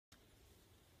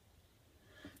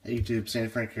Hey YouTube, Sandy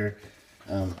Frank here.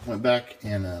 Went back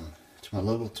and to my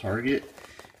local Target,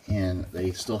 and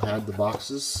they still had the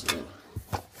boxes, so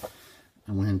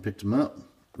I went ahead and picked them up.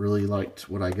 Really liked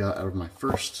what I got out of my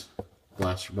first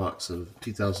blaster box of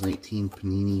 2018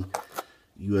 Panini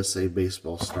USA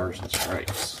Baseball Stars and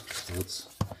Stripes. So let's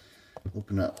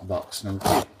open up box number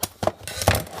 2.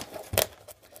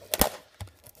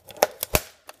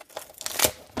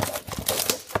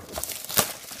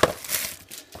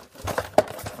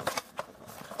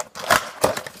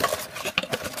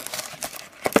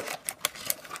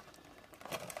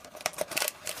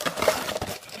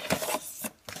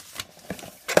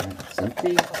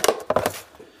 Empty.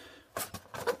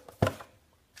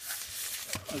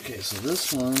 Okay, so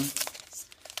this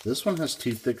one has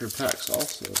 2 thicker packs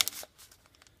also.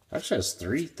 Actually has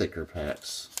 3 thicker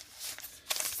packs.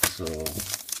 So,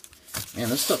 man,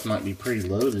 this stuff might be pretty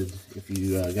loaded if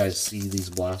you guys see these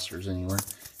blasters anywhere.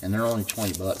 And they're only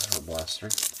 20 bucks for a blaster.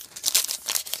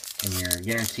 And you're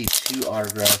guaranteed 2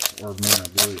 autographs or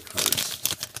memorabilia cards.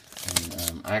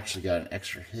 And I actually got an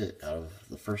extra hit out of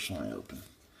the first one I opened.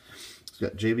 It's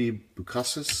got JB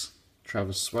Bukauskas,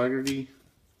 Travis Swaggerty,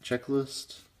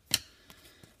 Checklist,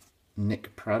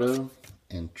 Nick Prado,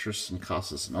 and Tristan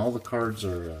Casas. And all the cards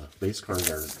are, base cards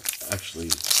are actually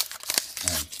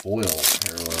foil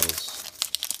parallels.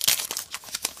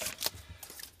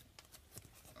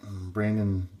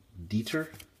 Brandon Dieter,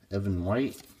 Evan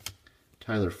White,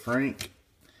 Tyler Frank,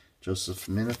 Joseph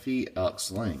Menifee, Alex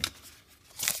Lang.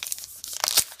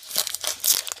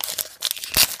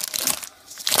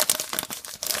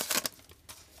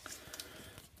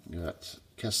 Got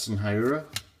Keston Hiura,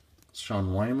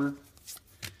 Sean Weimer,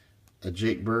 a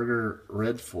Jake Berger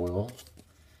red foil,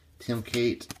 Tim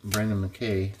Cate, Brandon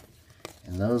McKay,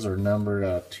 and those are numbered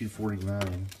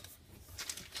 249.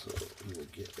 So we will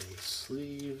get a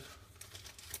sleeve.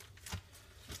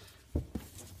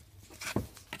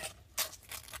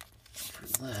 For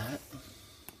that.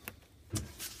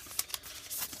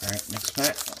 Alright, next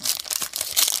pack.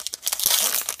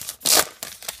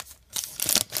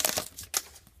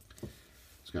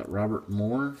 Got Robert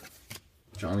Moore,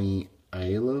 Johnny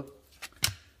Aiello,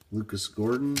 Lucas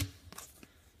Gordon,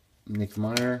 Nick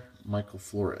Meyer, Michael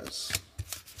Flores.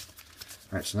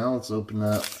 Alright, so now let's open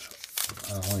up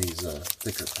one of these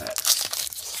thicker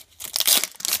packs.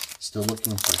 Still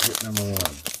looking for hit number 1.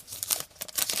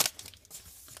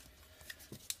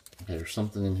 Okay, there's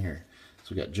something in here.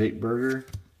 So we got Jake Berger,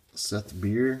 Seth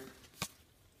Beer,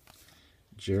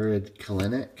 Jared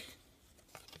Kelenic,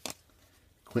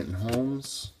 Quentin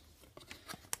Holmes,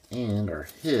 and our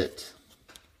hit,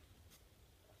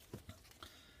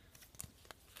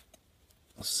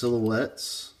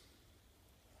 Silhouettes,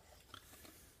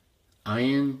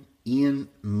 Ian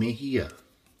Mejia,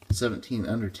 17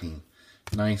 under team.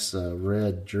 Nice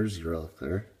red jersey relic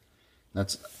there.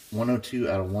 That's 102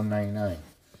 out of 199.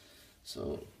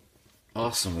 So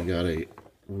awesome. We got a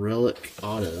relic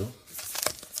auto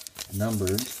numbered.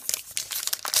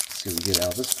 Let's see what we get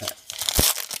out of this pack.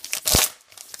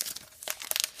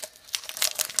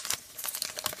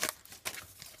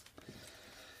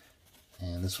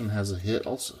 And this one has a hit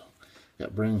also.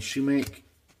 Got Brendan Shoemake,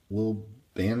 Will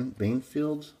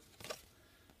Banfield,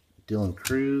 Dylan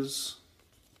Cruz,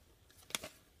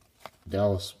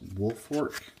 Dallas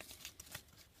Wolfork,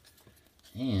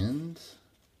 and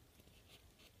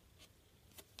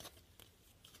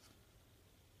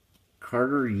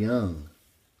Carter Young.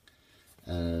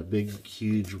 Big,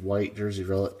 huge white jersey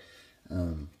relic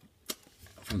from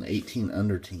the 18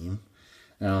 under team.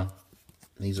 Now,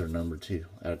 these are numbered 2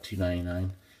 out of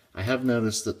 299. I have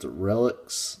noticed that the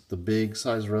relics, the big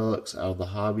size relics out of the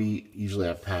hobby, usually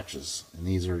have patches. And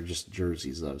these are just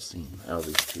jerseys that I've seen out of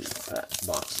these 2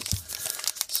 boxes.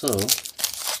 So,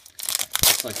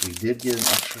 looks like we did get an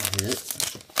extra hit.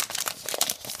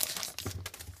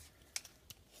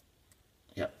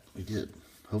 Yep, we did.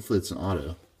 Hopefully it's an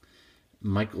auto.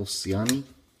 Michael Ciani,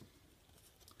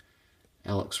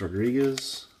 Alex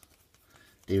Rodriguez,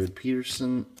 David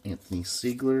Peterson, Anthony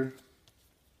Siegler,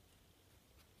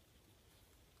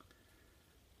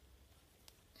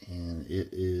 and it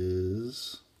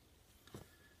is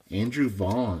Andrew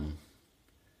Vaughn,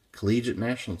 Collegiate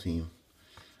National Team,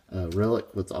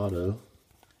 relic with auto,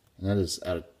 and that is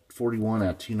out of 41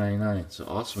 out of 299. So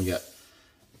awesome. We got,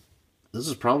 this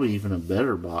is probably even a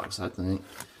better box, I think.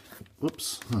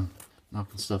 Whoops,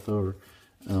 knocking stuff over.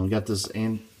 We got this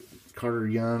Carter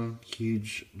Young,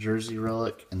 huge jersey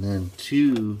relic, and then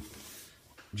 2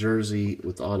 jersey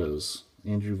with autos,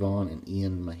 Andrew Vaughn and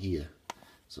Ian Mejia.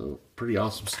 So pretty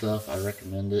awesome stuff. I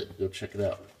recommend it. Go check it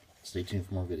out. Stay tuned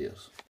for more videos.